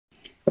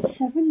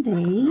7th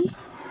day.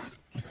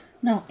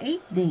 No,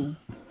 8th day.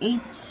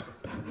 8th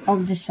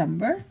of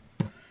December.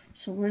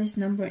 So where's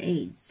number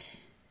 8?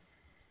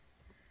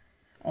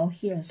 Oh,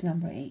 here's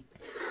number 8.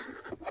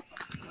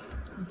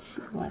 Let's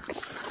see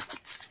what's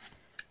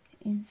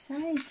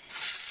inside.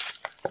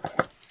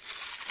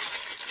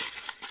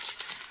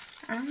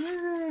 Ah,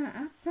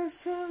 a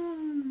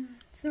perfume.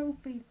 So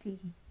pretty.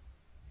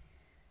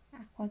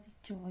 Aqua di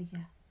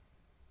Gioia.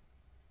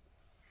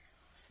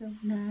 So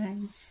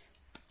nice.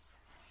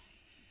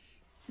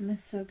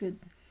 Smells so good.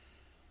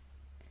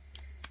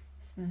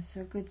 Smells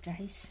so good,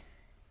 guys.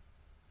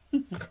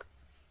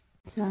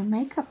 So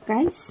makeup,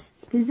 guys.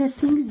 These are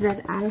things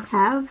that I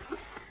have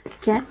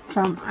get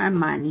from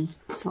Armani.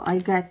 So I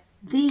got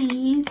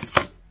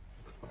these.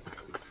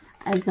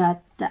 I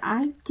got the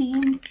eye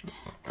tint.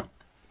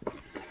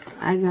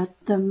 I got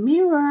the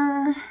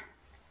mirror.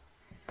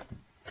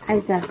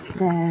 I got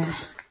the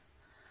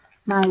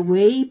My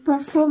Way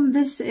perfume.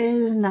 This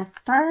is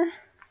Nectar.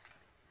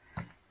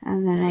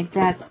 And then I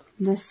got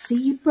the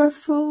Sea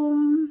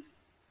perfume.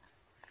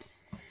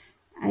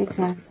 I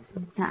got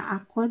the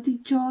Aqua di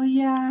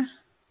Gioia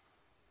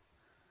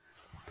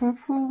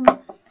perfume.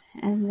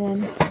 And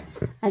then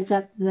I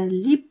got the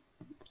lip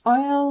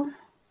oil.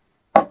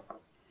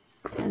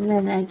 And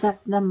then I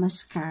got the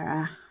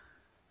mascara.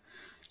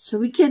 So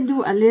we can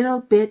do a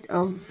little bit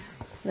of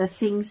the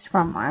things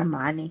from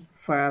Armani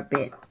for a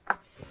bit.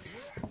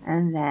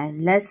 And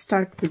then let's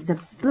start with the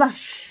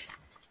blush.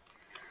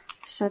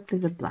 Start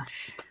with the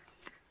blush.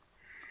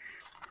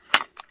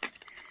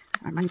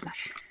 Armani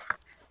blush.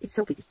 It's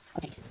so pretty.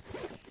 Okay.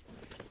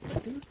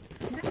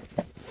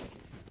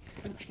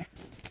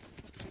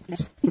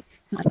 This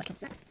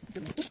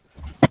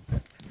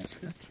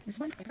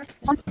one.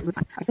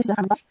 This is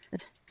a blush.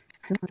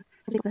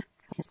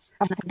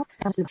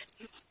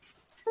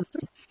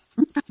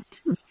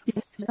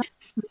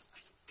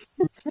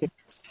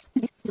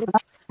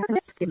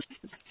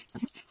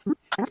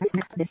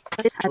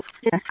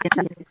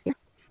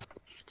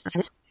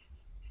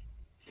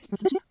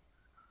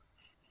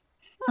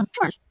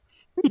 Shimmers.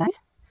 Pretty, guys.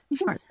 These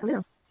shimmers a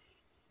little.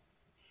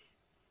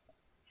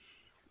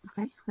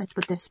 Okay, let's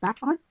put this back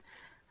on.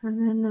 And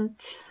then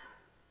let's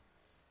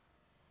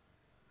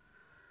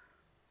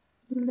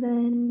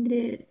blend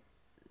it.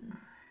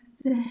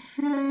 The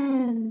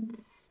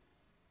hands.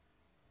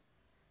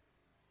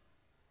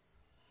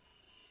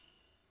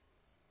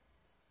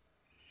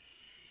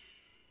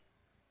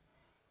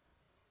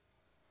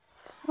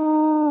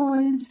 Oh,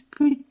 it's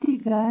pretty,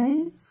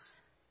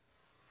 guys.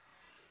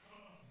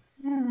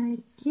 I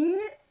like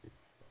it.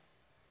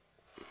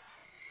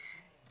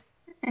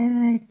 I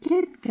like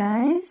it,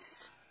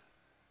 guys.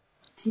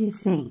 What do you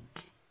think?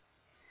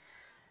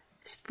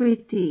 It's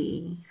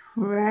pretty,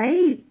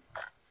 right?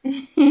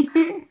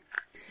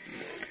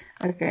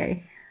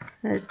 Okay,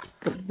 let's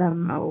put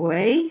them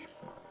away.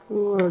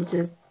 We'll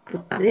just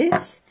put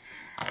this.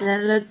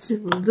 Then let's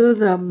do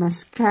the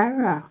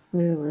mascara.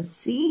 We will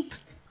see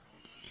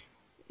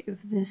if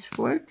this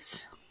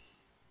works.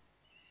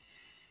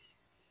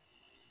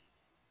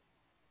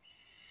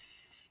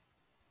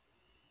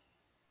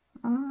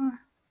 Ah,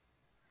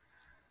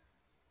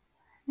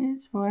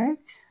 it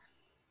works.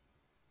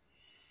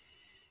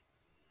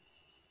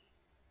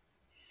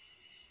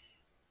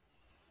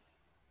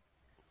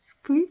 It's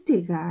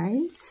pretty,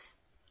 guys.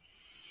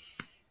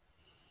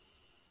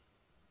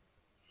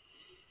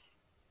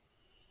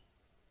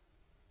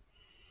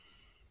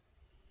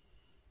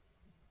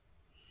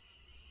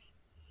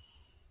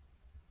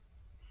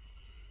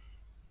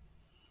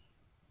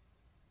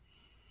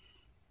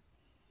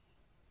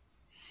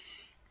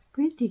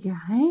 Pretty,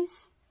 guys.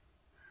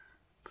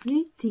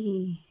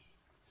 Pretty.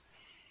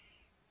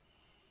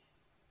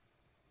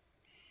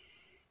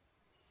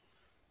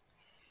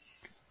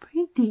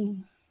 Pretty.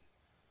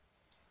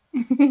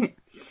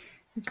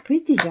 It's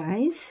pretty,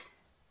 guys.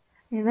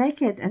 I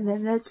like it. And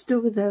then let's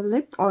do the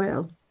lip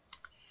oil.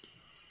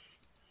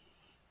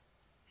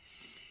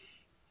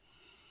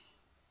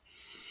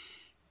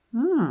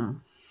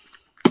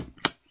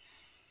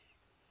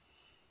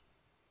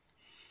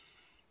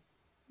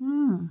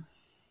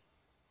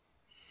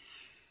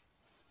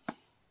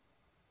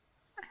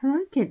 I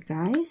like it,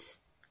 guys.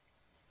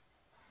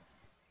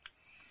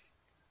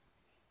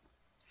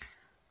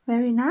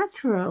 Very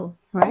natural,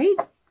 right?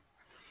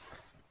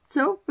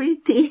 So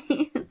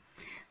pretty.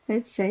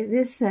 Let's try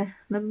this, the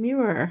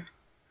mirror.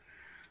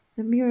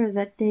 The mirror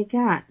that they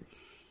got.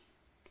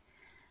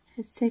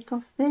 Let's take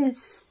off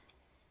this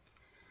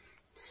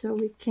so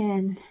we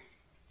can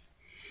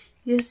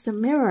use the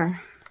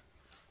mirror.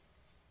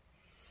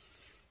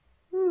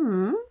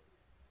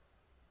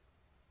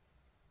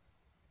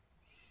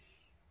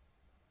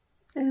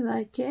 I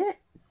like it.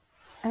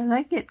 I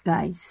like it,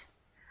 guys.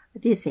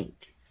 What do you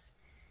think?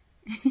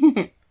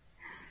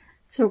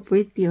 So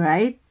pretty,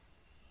 right?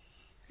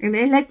 And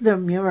I like the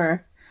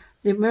mirror.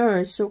 The mirror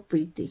is so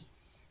pretty.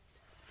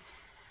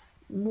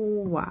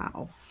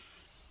 Wow.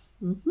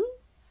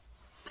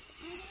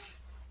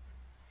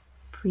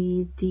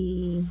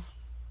 Pretty.